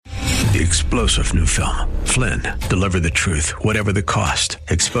The explosive new film, Flynn, deliver the truth, whatever the cost,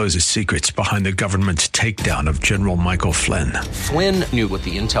 exposes secrets behind the government's takedown of General Michael Flynn. Flynn knew what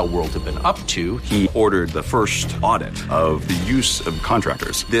the intel world had been up to. He ordered the first audit of the use of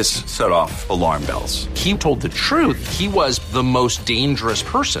contractors. This set off alarm bells. He told the truth. He was the most dangerous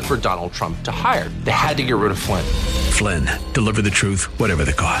person for Donald Trump to hire. They had to get rid of Flynn. Flynn, deliver the truth, whatever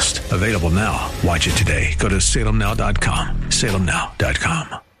the cost. Available now. Watch it today. Go to salemnow.com.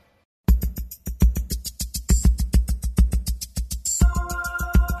 salemnow.com.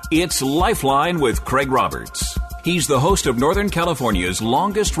 It's Lifeline with Craig Roberts. He's the host of Northern California's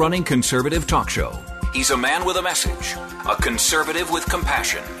longest-running conservative talk show. He's a man with a message, a conservative with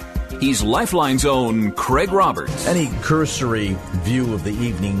compassion. He's Lifeline's own Craig Roberts. Any cursory view of the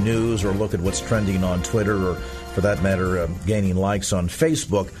evening news or look at what's trending on Twitter or, for that matter, gaining likes on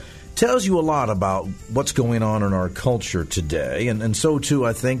Facebook tells you a lot about what's going on in our culture today. And so, too,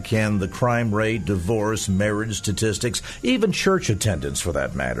 I think, can the crime rate, divorce, marriage statistics, even church attendance, for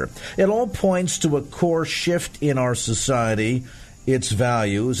that matter. It all points to a core shift in our society, its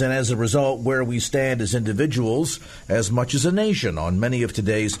values, and as a result, where we stand as individuals as much as a nation on many of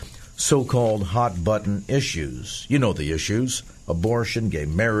today's so-called hot-button issues. You know the issues: abortion, gay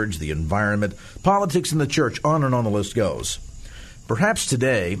marriage, the environment, politics, and the church, on and on the list goes. Perhaps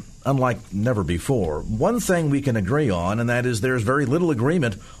today, unlike never before, one thing we can agree on, and that is there's very little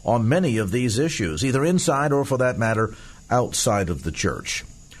agreement on many of these issues, either inside or, for that matter, outside of the church.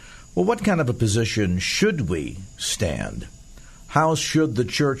 Well, what kind of a position should we stand? How should the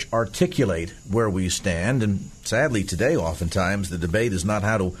church articulate where we stand? And sadly, today, oftentimes, the debate is not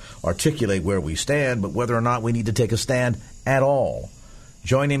how to articulate where we stand, but whether or not we need to take a stand at all.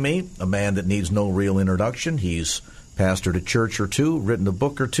 Joining me, a man that needs no real introduction. He's pastored a church or two, written a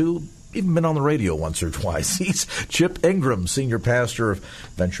book or two, even been on the radio once or twice. He's Chip Ingram, senior pastor of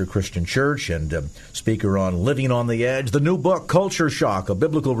Venture Christian Church and speaker on Living on the Edge. The new book, Culture Shock, a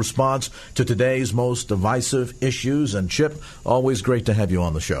biblical response to today's most divisive issues. And Chip, always great to have you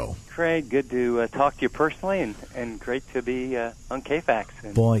on the show. Craig, good to talk to you personally, and great to be on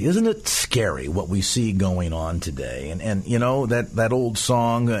KFAX. Boy, isn't it scary what we see going on today? And you know, that old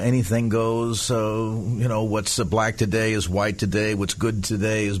song, anything goes, what's black today is white today, what's good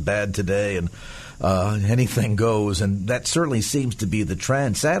today is bad today, and anything goes. And that certainly seems to be the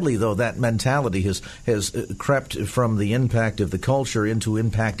trend. Sadly, though, that mentality has crept from the impact of the culture into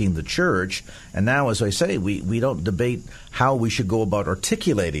impacting the church. And now, as I say, we don't debate how we should go about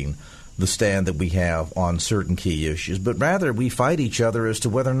articulating the stand that we have on certain key issues, but rather we fight each other as to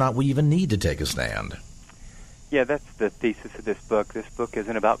whether or not we even need to take a stand. Yeah, that's the thesis of this book. This book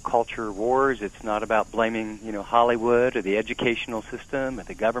isn't about culture wars. It's not about blaming, Hollywood or the educational system or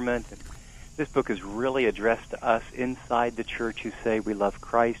the government. This book is really addressed to us inside the church who say we love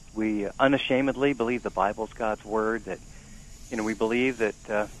Christ. We unashamedly believe the Bible's God's Word, that, we believe that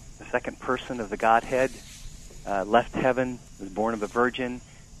the second person of the Godhead left heaven, was born of a virgin,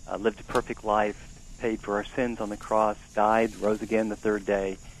 lived a perfect life, paid for our sins on the cross, died, rose again the third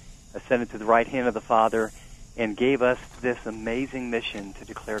day, ascended to the right hand of the Father, and gave us this amazing mission to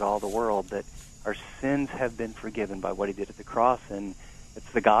declare to all the world that our sins have been forgiven by what he did at the cross. And it's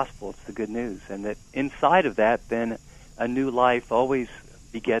the gospel, it's the good news. And that inside of that, then, a new life always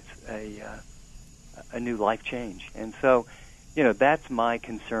begets a new life change. And so, that's my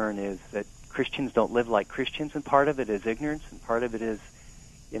concern, is that Christians don't live like Christians, and part of it is ignorance, and part of it is,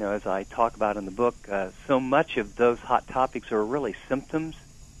 as I talk about in the book, so much of those hot topics are really symptoms,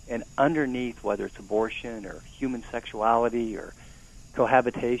 and underneath, whether it's abortion or human sexuality or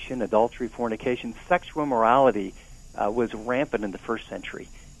cohabitation, adultery, fornication, sexual immorality was rampant in the first century.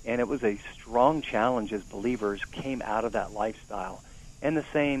 And it was a strong challenge as believers came out of that lifestyle. And the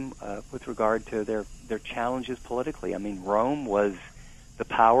same with regard to their challenges politically. I mean, Rome was the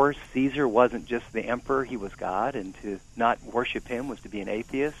power. Caesar wasn't just the emperor, he was God, and to not worship him was to be an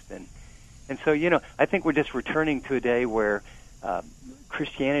atheist. And so, I think we're just returning to a day where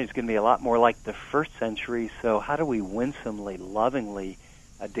Christianity is going to be a lot more like the first century. So how do we winsomely, lovingly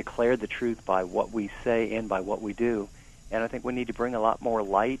declare the truth by what we say and by what we do? And I think we need to bring a lot more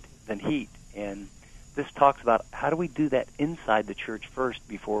light than heat. And this talks about how do we do that inside the church first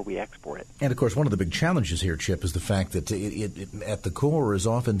before we export it. And, of course, one of the big challenges here, Chip, is the fact that it at the core is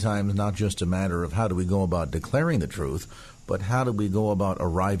oftentimes not just a matter of how do we go about declaring the truth, but how do we go about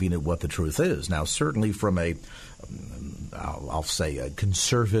arriving at what the truth is. Now, certainly from I'll say a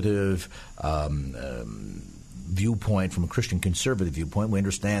conservative viewpoint, from a Christian conservative viewpoint, we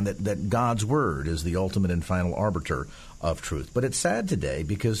understand that God's Word is the ultimate and final arbiter of truth. But it's sad today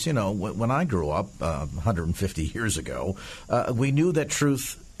because, when I grew up 150 years ago, we knew that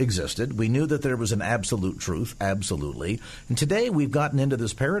truth existed. We knew that there was an absolute truth, absolutely. And today we've gotten into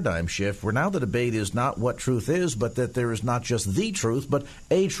this paradigm shift where now the debate is not what truth is, but that there is not just the truth, but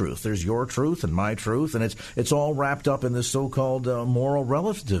a truth. There's your truth and my truth, and it's all wrapped up in this so-called moral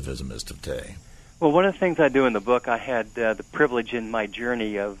relativism of today. Well, one of the things I do in the book, I had the privilege in my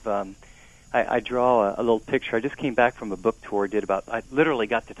journey of I draw a little picture. I just came back from a book tour. I literally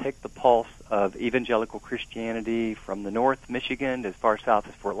got to take the pulse of evangelical Christianity from the north, Michigan, as far south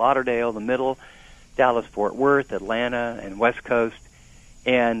as Fort Lauderdale, the middle, Dallas, Fort Worth, Atlanta, and West Coast.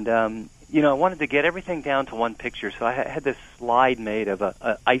 And, I wanted to get everything down to one picture. So I had this slide made of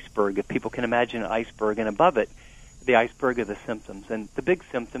an iceberg, if people can imagine an iceberg, and above it, the iceberg of the symptoms. And the big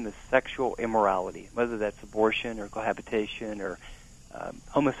symptom is sexual immorality, whether that's abortion or cohabitation or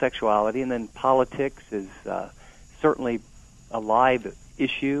homosexuality, and then politics is certainly a live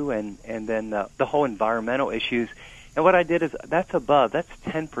issue, and then the whole environmental issues. And what I did is that's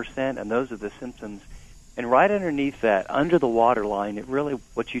 10%, and those are the symptoms. And right underneath that, under the waterline, it really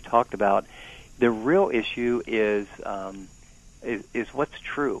what you talked about. The real issue is what's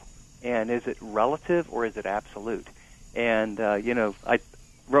true, and is it relative or is it absolute? And I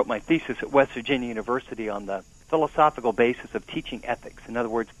wrote my thesis at West Virginia University on the philosophical basis of teaching ethics. In other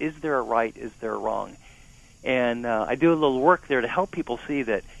words, is there a right, is there a wrong? And I do a little work there to help people see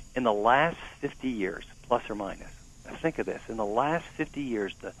that in the last 50 years, plus or minus, think of this, in the last 50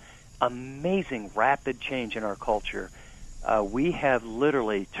 years, the amazing rapid change in our culture, we have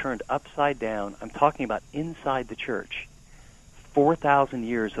literally turned upside down, I'm talking about inside the church, 4,000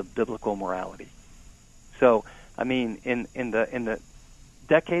 years of biblical morality. So, I mean, in the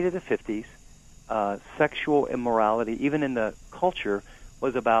decade of the 50s, sexual immorality, even in the culture,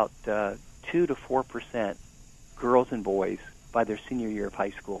 was about 2 to 4% girls and boys by their senior year of high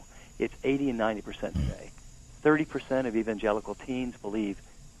school. It's 80 and 90% today. 30% of evangelical teens believe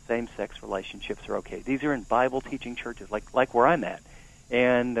same-sex relationships are okay. These are in Bible-teaching churches, like where I'm at.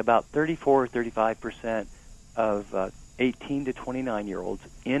 And about 34 or 35% of 18 to 29-year-olds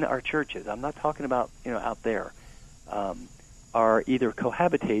in our churches, I'm not talking about out there, are either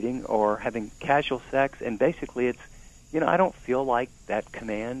cohabitating or having casual sex, and basically it's, I don't feel like that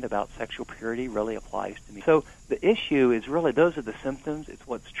command about sexual purity really applies to me. So the issue is really those are the symptoms, it's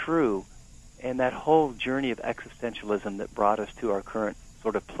what's true, and that whole journey of existentialism that brought us to our current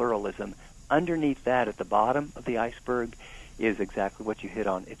sort of pluralism. Underneath that, at the bottom of the iceberg, is exactly what you hit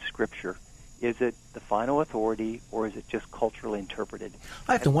on. It's Scripture. Is it the final authority, or is it just culturally interpreted?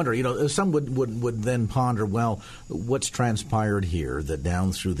 I have to wonder, some would then ponder, well, what's transpired here that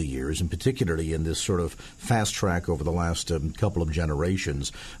down through the years, and particularly in this sort of fast track over the last couple of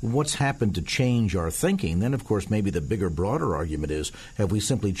generations, what's happened to change our thinking? Then, of course, maybe the bigger, broader argument is, have we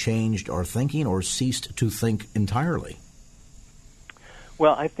simply changed our thinking or ceased to think entirely?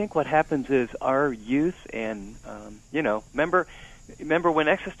 Well, I think what happens is our youth and, Remember when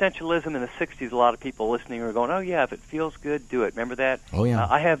existentialism in the 60s, a lot of people listening were going, oh, yeah, if it feels good, do it. Remember that? Oh, yeah.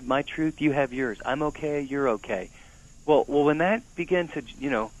 I have my truth, you have yours. I'm okay, you're okay. Well, when that began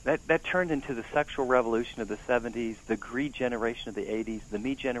to, that turned into the sexual revolution of the 70s, the greed generation of the 80s, the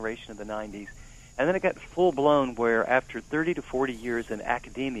me generation of the 90s, and then it got full-blown where after 30 to 40 years in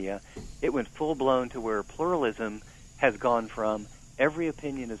academia, it went full-blown to where pluralism has gone from every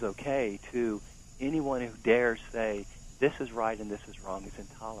opinion is okay to anyone who dares say, this is right and this is wrong is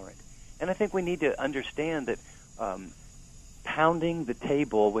intolerant. And I think we need to understand that pounding the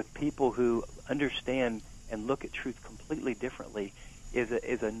table with people who understand and look at truth completely differently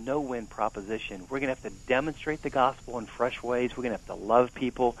is a no-win proposition. We're going to have to demonstrate the gospel in fresh ways. We're going to have to love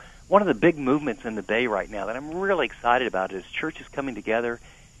people. One of the big movements in the Bay right now that I'm really excited about is churches coming together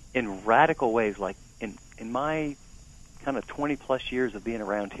in radical ways. Like in my kind of 20-plus years of being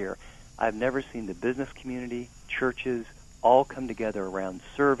around here, I've never seen the business community, churches, all come together around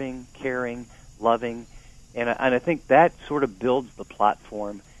serving, caring, loving, and I think that sort of builds the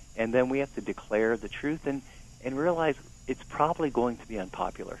platform, and then we have to declare the truth and realize it's probably going to be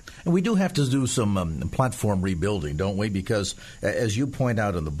unpopular. And we do have to do some platform rebuilding, don't we? Because, as you point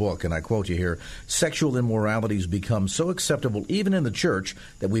out in the book, and I quote you here, sexual immorality has become so acceptable, even in the church,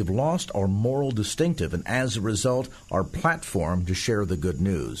 that we've lost our moral distinctive, and as a result, our platform to share the good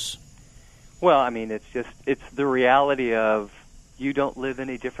news. Well, I mean, it's the reality of you don't live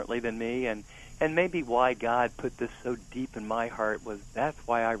any differently than me, and maybe why God put this so deep in my heart was that's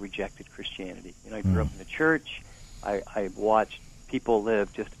why I rejected Christianity. I grew up in the church. I watched people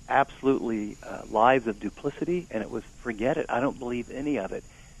live just absolutely lives of duplicity, and it was forget it. I don't believe any of it.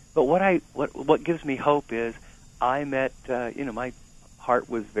 But what gives me hope is I met my heart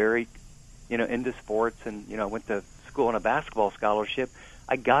was very into sports, and I went to school on a basketball scholarship.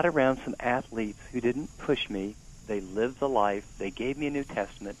 I got around some athletes who didn't push me. They lived the life. They gave me a New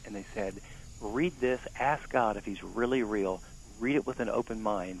Testament, and they said, read this, ask God if he's really real, read it with an open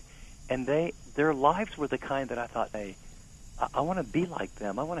mind. And their lives were the kind that I thought, hey, I want to be like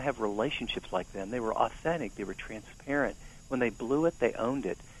them. I want to have relationships like them. They were authentic. They were transparent. When they blew it, they owned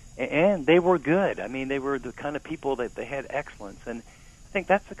it. And they were good. I mean, they were the kind of people that they had excellence. And I think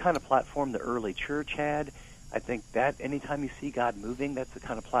that's the kind of platform the early church had. I think that anytime you see God moving, that's the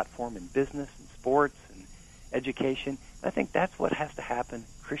kind of platform in business and sports and education. I think that's what has to happen,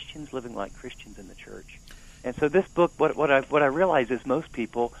 Christians living like Christians in the church. And so this book, what I realize is most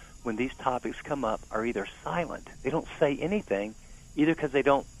people, when these topics come up, are either silent. They don't say anything, either because they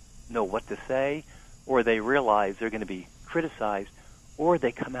don't know what to say, or they realize they're going to be criticized, or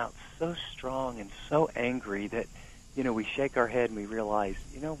they come out so strong and so angry that, we shake our head and we realize,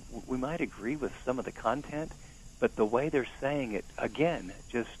 we might agree with some of the content, but the way they're saying it, again,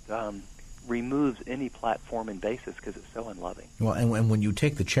 just removes any platform and basis because it's so unloving. Well, and when you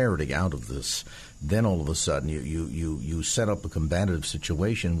take the charity out of this, then all of a sudden you set up a combative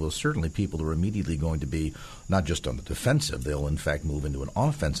situation. Well, certainly people are immediately going to be not just on the defensive, they'll in fact move into an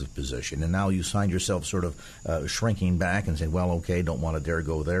offensive position. And now you find yourself sort of shrinking back and saying, well, okay, don't want to dare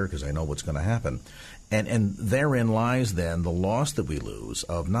go there because I know what's going to happen. And therein lies then the loss that we lose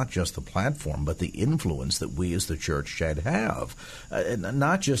of not just the platform, but the influence that we as the church should have.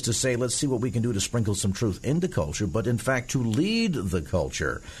 Not just to say, let's see what we can do to sprinkle some truth into culture, but in fact to lead the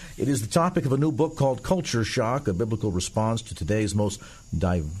culture. It is the topic of a new book called Culture Shock, a biblical response to today's most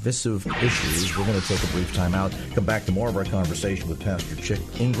divisive issues. We're going to take a brief time out, come back to more of our conversation with Pastor Chip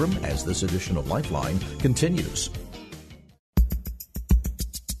Ingram as this edition of Lifeline continues.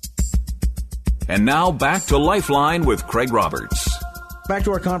 And now back to Lifeline with Craig Roberts. Back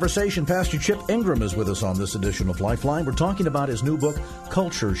to our conversation. Pastor Chip Ingram is with us on this edition of Lifeline. We're talking about his new book,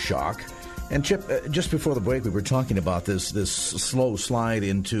 Culture Shock. And Chip, just before the break, we were talking about this slow slide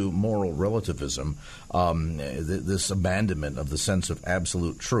into moral relativism, this abandonment of the sense of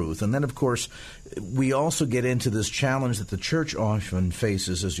absolute truth. And then, of course, we also get into this challenge that the church often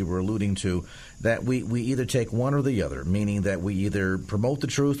faces, as you were alluding to, that we either take one or the other, meaning that we either promote the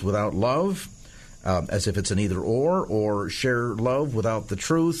truth without love, as if it's an either-or share love without the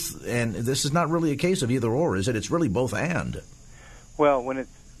truth. And this is not really a case of either-or, is it? It's really both and. Well, when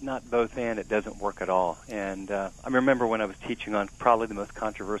it's not both and, it doesn't work at all. And I remember when I was teaching on probably the most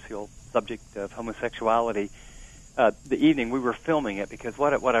controversial subject of homosexuality, the evening we were filming it, because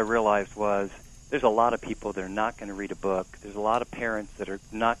what I realized was there's a lot of people that are not going to read a book. There's a lot of parents that are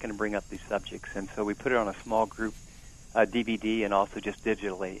not going to bring up these subjects. And so we put it on a small group DVD and also just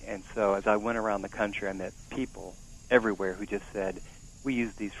digitally. And so as I went around the country, I met people everywhere who just said, we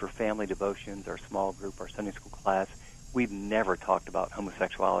use these for family devotions, our small group, our Sunday school class. We've never talked about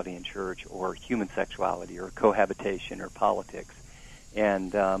homosexuality in church or human sexuality or cohabitation or politics.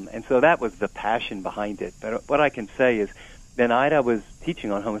 And so that was the passion behind it. But what I can say is the night I was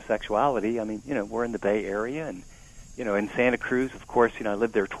teaching on homosexuality, I mean, we're in the Bay Area and, in Santa Cruz, of course, I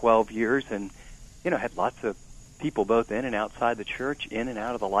lived there 12 years and, had lots of people both in and outside the church, in and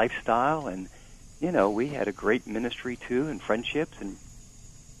out of the lifestyle. And, we had a great ministry, too, and friendships and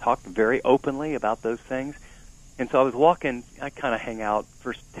talked very openly about those things. And so I was walking, I kind of hang out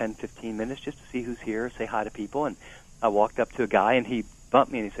first 10, 15 minutes just to see who's here, say hi to people. And I walked up to a guy, and he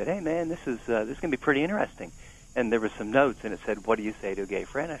bumped me, and he said, hey, man, this is going to be pretty interesting. And there was some notes, and it said, what do you say to a gay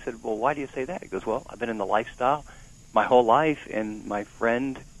friend? I said, well, why do you say that? He goes, well, I've been in the lifestyle my whole life, and my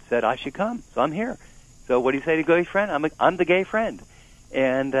friend said I should come, so I'm here. So what do you say to a gay friend? I'm the gay friend.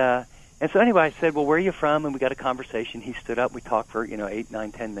 And so anyway, I said, well, where are you from? And we got a conversation. He stood up. We talked for, 8,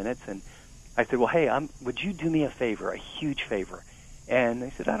 9, 10 minutes, and I said, well, hey, would you do me a favor, a huge favor? And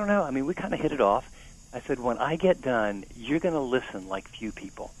they said, I don't know. I mean, we kind of hit it off. I said, when I get done, you're going to listen like few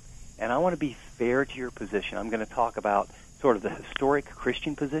people. And I want to be fair to your position. I'm going to talk about sort of the historic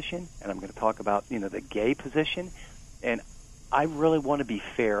Christian position, and I'm going to talk about, the gay position. And I really want to be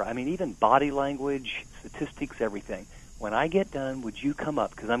fair. I mean, even body language, statistics, everything. When I get done, would you come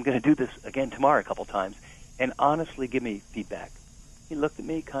up? Because I'm going to do this again tomorrow a couple times, and honestly give me feedback. He looked at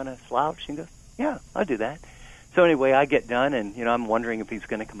me, kind of slouched, and goes, yeah, I'll do that. So anyway, I get done, and, I'm wondering if he's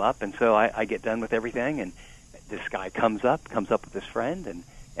going to come up. And so I get done with everything, and this guy comes up with his friend,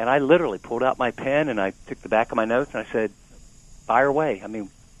 and I literally pulled out my pen, and I took the back of my notes, and I said, fire away. I mean,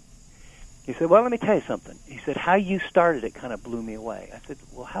 he said, well, let me tell you something. He said, how you started it kind of blew me away. I said,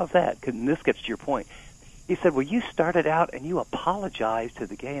 well, how's that? And this gets to your point. He said, well, you started out and you apologized to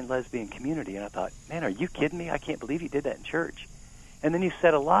the gay and lesbian community. And I thought, man, are you kidding me? I can't believe you did that in church. And then you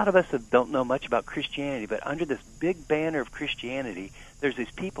said, a lot of us don't know much about Christianity, but under this big banner of Christianity, there's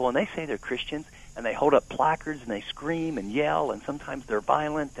these people, and they say they're Christians, and they hold up placards, and they scream and yell, and sometimes they're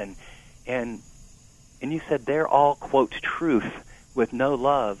violent, and you said they're all, quote, truth with no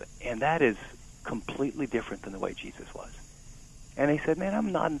love, and that is completely different than the way Jesus was. And he said, man,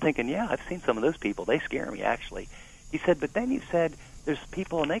 I'm nodding thinking, yeah, I've seen some of those people. They scare me, actually. He said, but then you said there's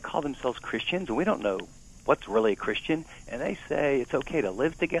people, and they call themselves Christians, and we don't know what's really a Christian, and they say it's okay to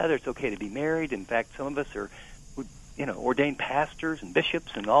live together, it's okay to be married. In fact, some of us are, ordained pastors and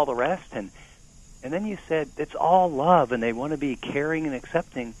bishops and all the rest, and then you said it's all love, and they want to be caring and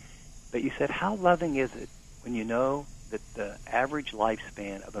accepting, but you said, how loving is it when you know that the average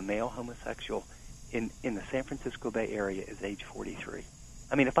lifespan of a male homosexual in the San Francisco Bay Area is age 43?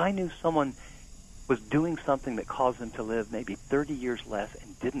 I mean, if I knew someone was doing something that caused them to live maybe 30 years less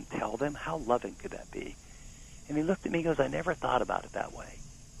and didn't tell them, how loving could that be? And he looked at me and goes, I never thought about it that way.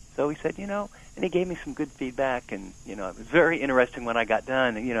 So he said, and he gave me some good feedback, and, it was very interesting when I got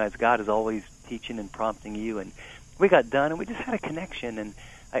done, and, as God is always teaching and prompting you, and we got done, and we just had a connection, and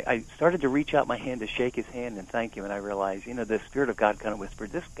I started to reach out my hand to shake his hand and thank him, and I realized, the Spirit of God kind of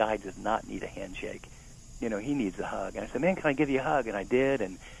whispered, this guy does not need a handshake. He needs a hug. And I said, man, can I give you a hug? And I did,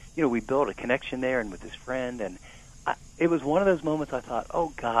 and, we built a connection there and with his friend, and it was one of those moments I thought,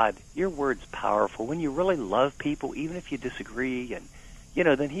 oh, God, your word's powerful. When you really love people, even if you disagree, and,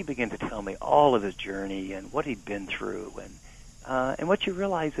 then he began to tell me all of his journey and what he'd been through. And what you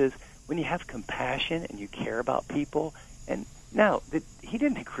realize is when you have compassion and you care about people, and now, he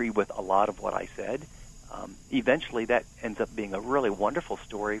didn't agree with a lot of what I said. Eventually, that ends up being a really wonderful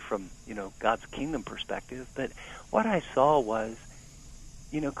story from, God's kingdom perspective. But what I saw was,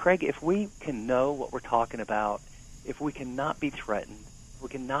 Craig, if we can know what we're talking about, if we cannot be threatened, we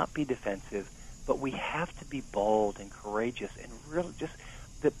cannot be defensive, but we have to be bold and courageous and really just,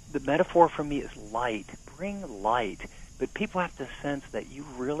 the metaphor for me is light. Bring light. But people have to sense that you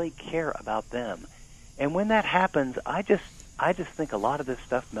really care about them. And when that happens, I just think a lot of this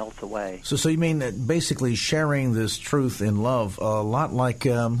stuff melts away. So you mean that basically sharing this truth in love, a lot like,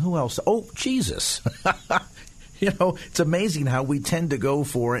 who else? Oh, Jesus. It's amazing how we tend to go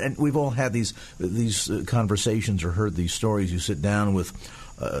for, and we've all had these conversations or heard these stories. You sit down with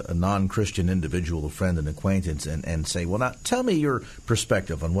a non-Christian individual, a friend, an acquaintance, and say, well, now tell me your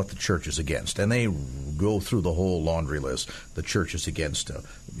perspective on what the church is against. And they go through the whole laundry list. The church is against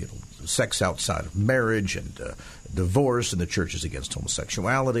sex outside of marriage and divorce, and the church is against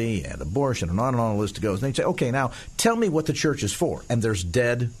homosexuality and abortion, and on the list goes. And they say, okay, now tell me what the church is for. And there's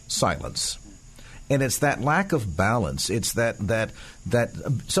dead silence. And it's that lack of balance. It's that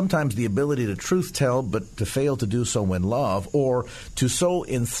sometimes the ability to truth tell, but to fail to do so in love, or to so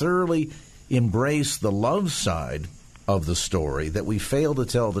thoroughly embrace the love side of the story that we fail to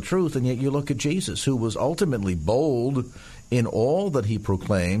tell the truth. And yet you look at Jesus, who was ultimately bold in all that he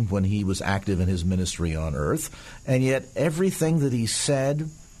proclaimed when he was active in his ministry on earth, and yet everything that he said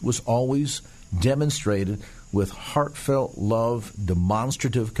was always demonstrated with heartfelt love,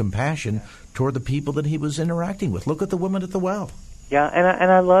 demonstrative compassion toward the people that he was interacting with. Look at the woman at the well. Yeah, and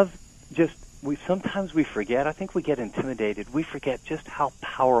I love sometimes we forget. I think we get intimidated. We forget just how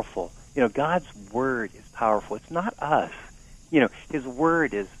powerful. God's word is powerful. It's not us. His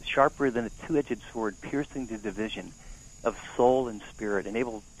word is sharper than a two-edged sword, piercing the division of soul and spirit, and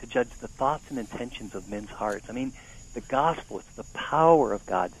able to judge the thoughts and intentions of men's hearts. I mean, the gospel, it's the power of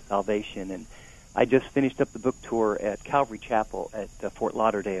God's salvation. And I just finished up the book tour at Calvary Chapel at Fort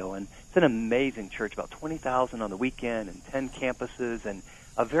Lauderdale, and it's an amazing church, about 20,000 on the weekend and 10 campuses, and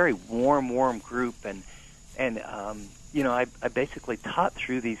a very warm group. And I basically taught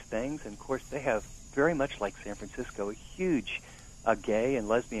through these things, and of course they have, very much like San Francisco, a huge gay and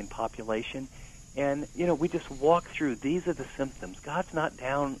lesbian population. And, we just walk through, these are the symptoms. God's not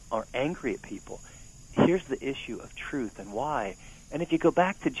down or angry at people. Here's the issue of truth and why. And if you go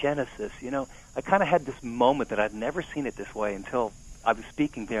back to Genesis, I kind of had this moment that I'd never seen it this way until I was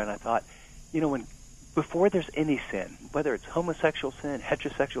speaking there, and I thought, before there's any sin, whether it's homosexual sin,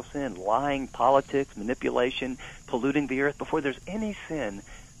 heterosexual sin, lying, politics, manipulation, polluting the earth, before there's any sin,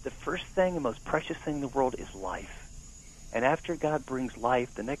 the first thing and most precious thing in the world is life. And after God brings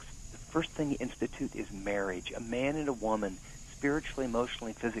life, the first thing he institutes is marriage, a man and a woman, spiritually,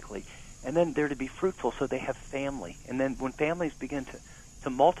 emotionally, physically. And then they're to be fruitful, so they have family. And then when families begin to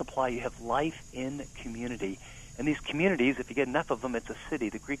multiply, you have life in community. And these communities, if you get enough of them, it's a city.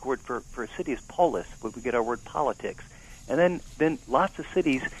 The Greek word for a city is polis, where we get our word politics. And then lots of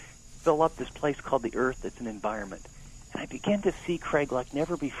cities fill up this place called the earth that's an environment. And I begin to see, Craig, like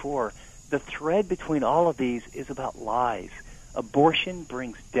never before, the thread between all of these is about lies. Abortion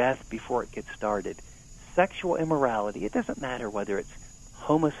brings death before it gets started. Sexual immorality, it doesn't matter whether it's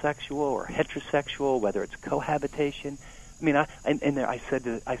homosexual or heterosexual, whether it's cohabitation. I mean, I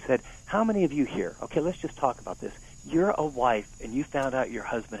said, how many of you here? Okay, let's just talk about this. You're a wife, and you found out your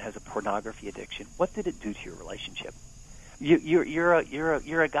husband has a pornography addiction. What did it do to your relationship? You're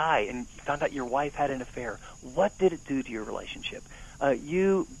a guy, and you found out your wife had an affair. What did it do to your relationship?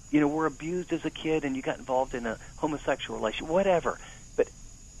 You were abused as a kid, and you got involved in a homosexual relationship. Whatever, but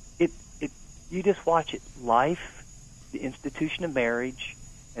you just watch it. Life, the institution of marriage,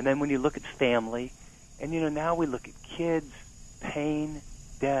 and then when you look at family, and now we look at kids, pain,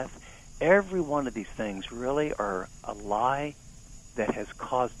 death. Every one of these things really are a lie that has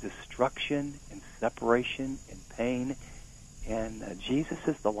caused destruction and separation and pain. And Jesus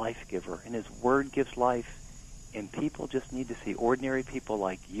is the life giver, and his word gives life. And people just need to see ordinary people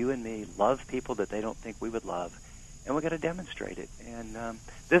like you and me love people that they don't think we would love. And we've got to demonstrate it. And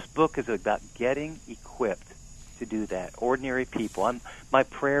this book is about getting equipped to do that. Ordinary people. My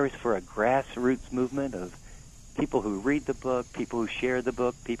prayer is for a grassroots movement of people who read the book, people who share the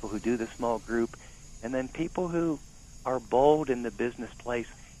book, people who do the small group, and then people who are bold in the business place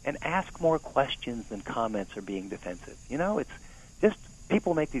and ask more questions than comments are being defensive. It's just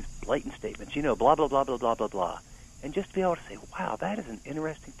people make these blatant statements, blah, blah, blah, blah, blah, blah, blah. And just be able to say, wow, that is an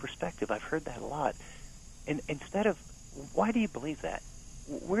interesting perspective. I've heard that a lot. And instead of, why do you believe that?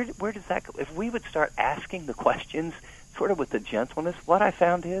 Where does that go? If we would start asking the questions sort of with the gentleness, what I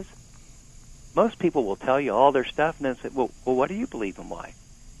found is most people will tell you all their stuff and then say, well, what do you believe and why?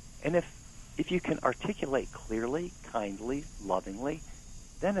 And if you can articulate clearly, kindly, lovingly,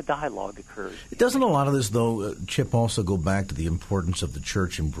 then a dialogue occurs. Doesn't a lot of this, though, Chip, also go back to the importance of the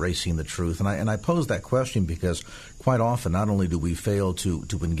church embracing the truth? And I pose that question because quite often not only do we fail to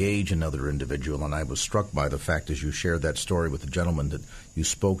engage another individual, and I was struck by the fact as you shared that story with the gentleman that you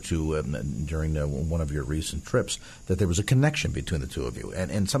spoke to during one of your recent trips, that there was a connection between the two of you.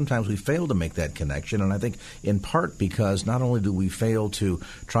 And sometimes we fail to make that connection, and I think in part because not only do we fail to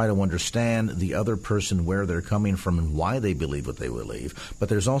try to understand the other person, where they're coming from and why they believe what they believe,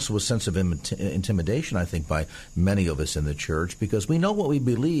 but there's also a sense of intimidation, I think, by many of us in the church because we know what we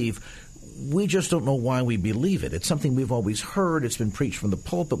believe. We just don't know why we believe it. It's something we've always heard. It's been preached from the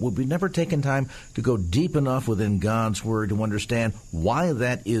pulpit. We've never taken time to go deep enough within God's Word to understand why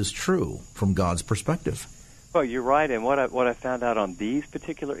that is true from God's perspective. Well, you're right. And what I found out on these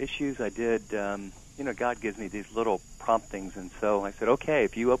particular issues, I did, God gives me these little promptings. And so I said, okay,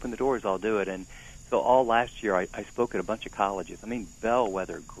 if you open the doors, I'll do it. And so all last year, I spoke at a bunch of colleges. I mean,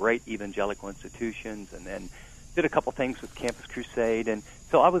 bellwether, great evangelical institutions, and then did a couple things with Campus Crusade. And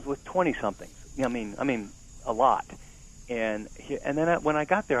so I was with 20-somethings. I mean, a lot. And then when I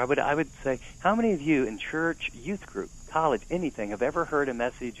got there, I would say, how many of you in church, youth group, college, anything, have ever heard a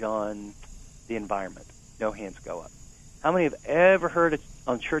message on the environment? No hands go up. How many have ever heard it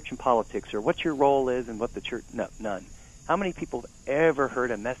on church and politics, or what your role is and what the church? No, none. How many people have ever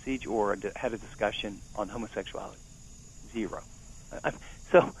heard a message or had a discussion on homosexuality? Zero.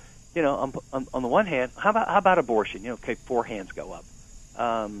 So, on the one hand, how about abortion? Okay, 4 hands go up.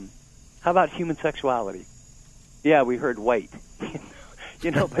 How about human sexuality? Yeah, we heard wait.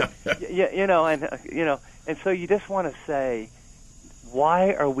 But and so you just want to say,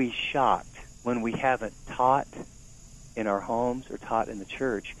 why are we shocked when we haven't taught in our homes or taught in the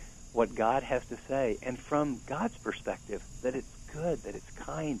church what God has to say, and from God's perspective, that it's good, that it's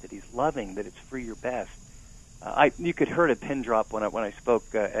kind, that He's loving, that it's for your best. You could hear a pin drop when I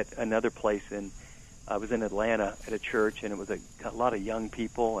spoke at another place. I was in Atlanta at a church, and it was a lot of young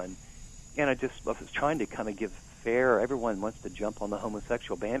people, and I was trying to kind of give fair. Everyone wants to jump on the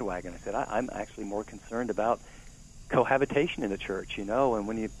homosexual bandwagon. I said I'm actually more concerned about cohabitation in the church, and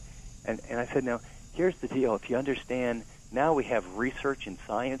I said, now here's the deal. If you understand, now we have research and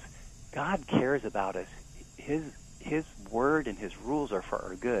science. God cares about us. His word and His rules are for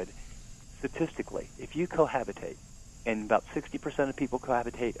our good. Statistically, if you cohabitate, and about 60% of people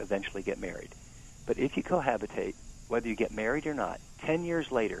cohabitate eventually get married. But if you cohabitate, whether you get married or not, 10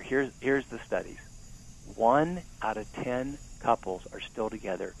 years later, here's the studies. 1 out of 10 couples are still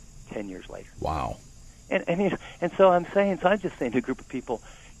together 10 years later. Wow. And so I'm just saying to a group of people,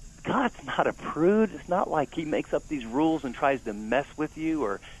 God's not a prude. It's not like He makes up these rules and tries to mess with you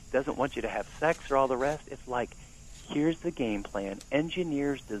or doesn't want you to have sex or all the rest. It's like, here's the game plan.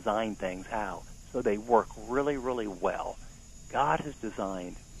 Engineers design things how? So they work really, really well. God has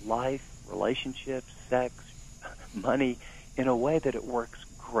designed life, relationships, sex, money in a way that it works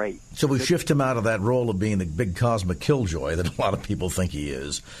great. So we shift Him out of that role of being the big cosmic killjoy that a lot of people think He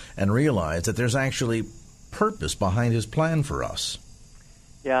is, and realize that there's actually purpose behind His plan for us.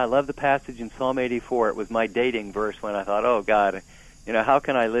 Yeah, I love the passage in Psalm 84. It was my dating verse when I thought, oh, God, how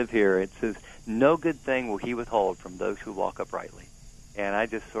can I live here? It says, no good thing will he withhold from those who walk uprightly. And I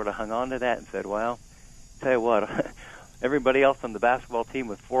just sort of hung on to that and said, well, tell you what, everybody else on the basketball team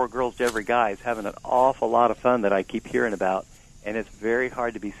with 4 girls to every guy is having an awful lot of fun that I keep hearing about, and it's very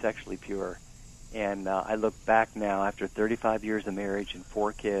hard to be sexually pure. And I look back now after 35 years of marriage and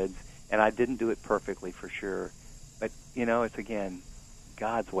 4 kids, and I didn't do it perfectly for sure. But, it's, again,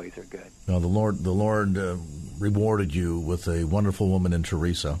 God's ways are good. No, the Lord rewarded you with a wonderful woman in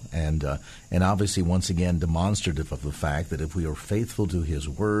Teresa, and obviously once again demonstrative of the fact that if we are faithful to His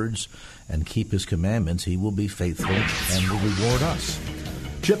words and keep His commandments, He will be faithful and will reward us.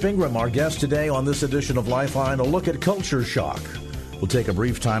 Chip Ingram, our guest today on this edition of Lifeline, a look at culture shock. We'll take a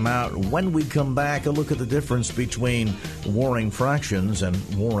brief time out. When we come back, a look at the difference between warring fractions and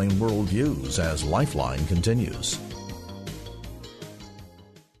warring worldviews as Lifeline continues.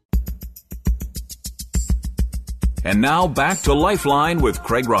 And now back to Lifeline with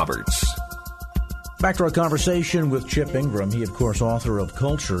Craig Roberts. Back to our conversation with Chip Ingram. He, of course, author of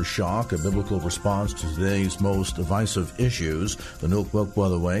Culture Shock, a biblical response to today's most divisive issues. The new book, by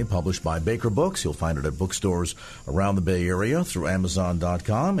the way, published by Baker Books. You'll find it at bookstores around the Bay Area through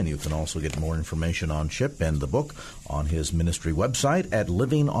Amazon.com. And you can also get more information on Chip and the book on his ministry website at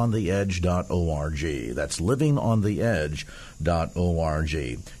livingontheedge.org. That's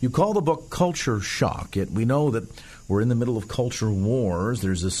livingontheedge.org. You call the book Culture Shock. Yet we know that we're in the middle of culture wars.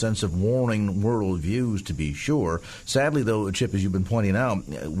 There's a sense of warring worldviews, to be sure. Sadly, though, Chip, as you've been pointing out,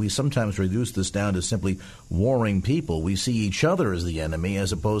 we sometimes reduce this down to simply warring people. We see each other as the enemy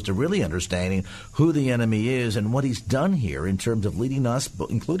as opposed to really understanding who the enemy is and what he's done here in terms of leading us,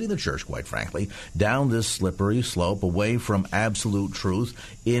 including the church, quite frankly, down this slippery slope away from absolute truth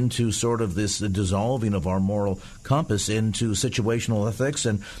into sort of this dissolving of our moral compass into situational ethics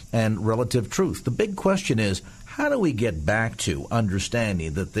and relative truth. The big question is, how do we get back to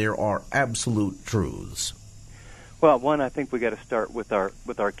understanding that there are absolute truths? Well, one, I think we got to start with our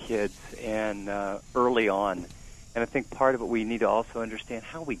kids and early on, and I think part of it we need to also understand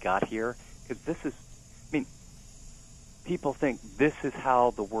how we got here, because this is, people think this is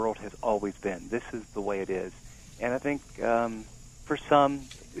how the world has always been. This is the way it is, and I think for some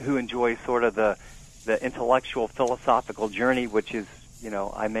who enjoy sort of the intellectual philosophical journey, which is,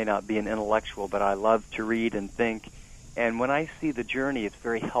 I may not be an intellectual, but I love to read and think. And when I see the journey, it's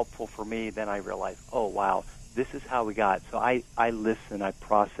very helpful for me. Then I realize, oh, wow, this is how we got. So I listen, I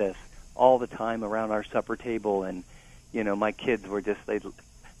process all the time around our supper table. And, my kids were just,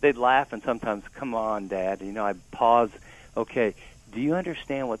 they'd laugh and sometimes, come on, Dad. I'd pause. Okay, do you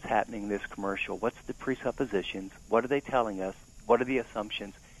understand what's happening in this commercial? What's the presuppositions? What are they telling us? What are the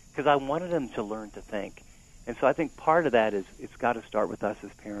assumptions? Because I wanted them to learn to think. And so I think part of that is it's got to start with us as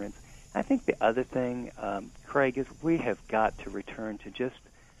parents. I think the other thing, Craig, is we have got to return to just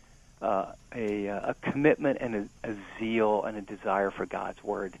a commitment and a zeal and a desire for God's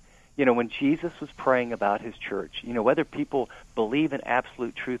Word. When Jesus was praying about His church, whether people believe in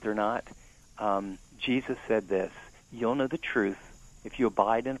absolute truth or not, Jesus said this, you'll know the truth if you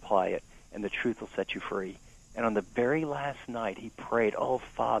abide and apply it, and the truth will set you free. And on the very last night, He prayed, oh,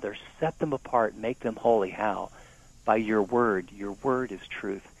 Father, set them apart, make them holy. How? By your word. Your word is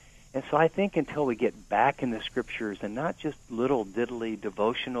truth. And so I think until we get back in the Scriptures and not just little diddly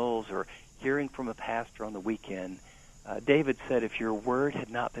devotionals or hearing from a pastor on the weekend, David said, if your word had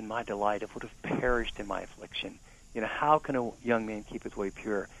not been my delight, it would have perished in my affliction. How can a young man keep his way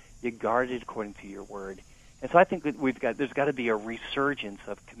pure? You guard it according to your word. And so I think that there's got to be a resurgence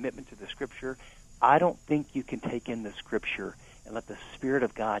of commitment to the Scripture. I don't think you can take in the Scripture and let the Spirit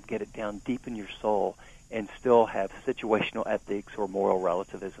of God get it down deep in your soul and still have situational ethics or moral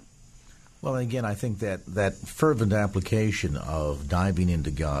relativism. Well, again, I think that fervent application of diving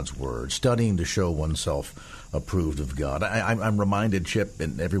into God's Word, studying to show oneself approved of God. I'm reminded, Chip,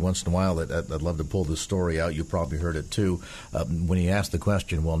 and every once in a while that I'd love to pull this story out. You probably heard it too. When he asked the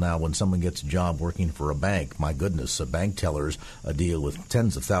question, well, now when someone gets a job working for a bank, my goodness, bank tellers deal with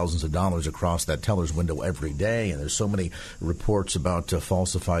tens of thousands of dollars across that teller's window every day, and there's so many reports about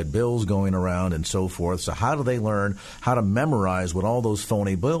falsified bills going around and so forth. So how do they learn how to memorize what all those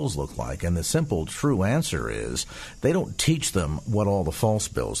phony bills look like? And the simple, true answer is they don't teach them what all the false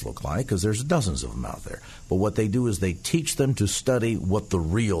bills look like, because there's dozens of them out there. But what they do is they teach them to study what the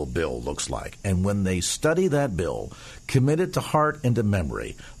real bill looks like. And when they study that bill, commit it to heart and to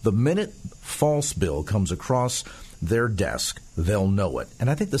memory, the minute false bill comes across their desk, they'll know it. And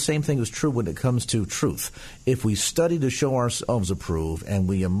I think the same thing is true when it comes to truth. If we study to show ourselves approved and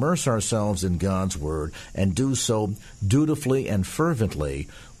we immerse ourselves in God's Word and do so dutifully and fervently,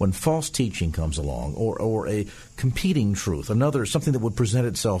 when false teaching comes along or a competing truth, something that would present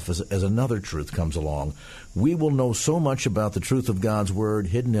itself as another truth comes along, we will know so much about the truth of God's Word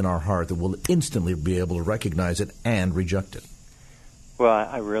hidden in our heart that we'll instantly be able to recognize it and reject it. Well,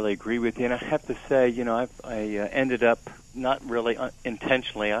 I really agree with you, and I have to say, I ended up not really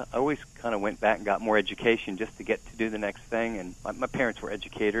intentionally. I always kind of went back and got more education just to get to do the next thing, and my parents were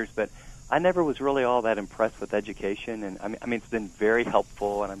educators, but I never was really all that impressed with education, and I mean, it's been very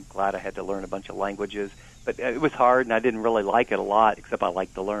helpful, and I'm glad I had to learn a bunch of languages, but it was hard, and I didn't really like it a lot, except I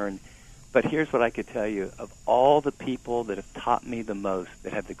like to learn. But here's what I could tell you. Of all the people that have taught me the most,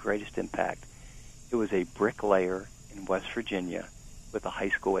 that have the greatest impact, it was a bricklayer in West Virginia with a high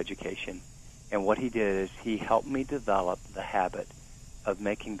school education. And what he did is he helped me develop the habit of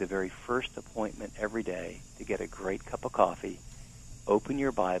making the very first appointment every day to get a great cup of coffee, open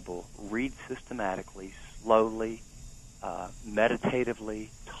your Bible, read systematically, slowly, meditatively,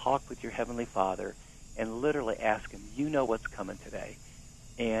 talk with your Heavenly Father, and literally ask Him, you know what's coming today.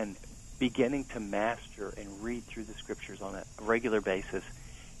 And beginning to master and read through the Scriptures on a regular basis.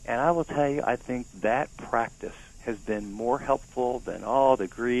 And I will tell you, I think that practice has been more helpful than all the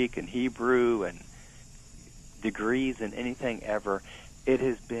Greek and Hebrew and degrees and anything ever. It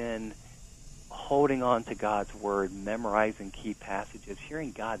has been holding on to God's Word, memorizing key passages,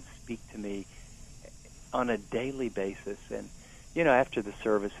 hearing God speak to me on a daily basis. And, after the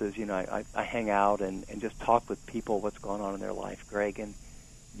services, I hang out and just talk with people what's going on in their life, Greg. And,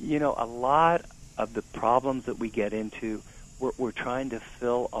 a lot of the problems that we get into, we're trying to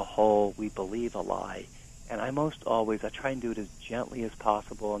fill a hole. We believe a lie. And I try and do it as gently as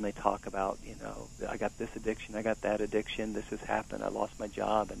possible, and they talk about, I got this addiction, I got that addiction, this has happened, I lost my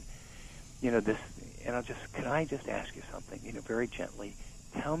job, and, this, and can I just ask you something, very gently,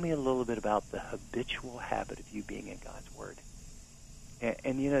 tell me a little bit about the habitual habit of you being in God's Word.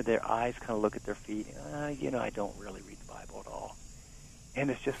 And their eyes kind of look at their feet, I don't really read the Bible at all. And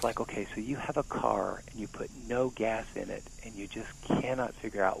it's just like, okay, so you have a car and you put no gas in it and you just cannot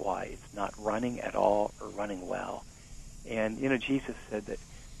figure out why it's not running at all or running well. And, Jesus said that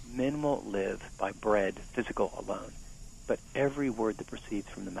men won't live by bread, physical alone, but every word that proceeds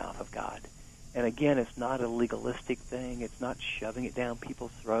from the mouth of God. And again, it's not a legalistic thing. It's not shoving it down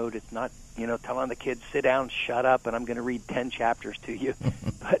people's throat. It's not, telling the kids, sit down, shut up, and I'm going to read 10 chapters to you.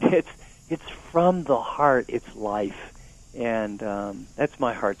 But it's from the heart. It's life. And that's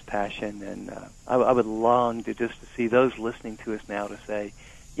my heart's passion, and I would long to see those listening to us now to say,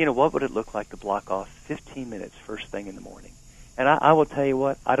 what would it look like to block off 15 minutes first thing in the morning? And I will tell you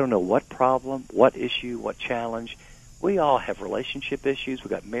what, I don't know what problem, what issue, what challenge. We all have relationship issues. We've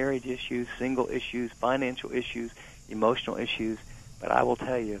got marriage issues, single issues, financial issues, emotional issues. But I will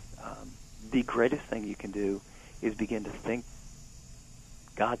tell you, the greatest thing you can do is begin to think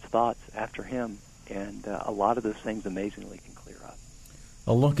God's thoughts after Him. And a lot of those things amazingly can clear up.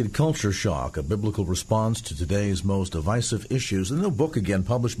 A look at culture shock, a biblical response to today's most divisive issues. A new book, again,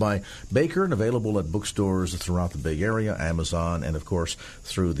 published by Baker and available at bookstores throughout the Bay Area, Amazon, and, of course,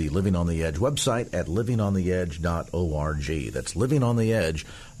 through the Living on the Edge website at livingontheedge.org. That's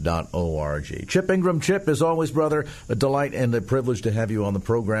livingontheedge.org. Chip Ingram. Chip, as always, brother, a delight and a privilege to have you on the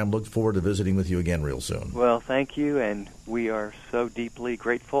program. Look forward to visiting with you again real soon. Well, thank you, and we are so deeply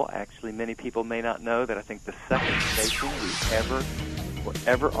grateful. Actually, many people may not know that I think the second station we're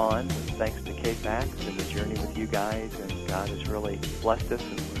ever on was thanks to KFAX and the journey with you guys, and God has really blessed us,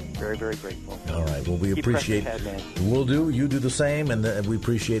 and we're very, very grateful. All right. Well, we appreciate it. We'll do. You do the same, and we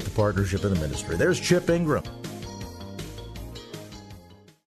appreciate the partnership in the ministry. There's Chip Ingram.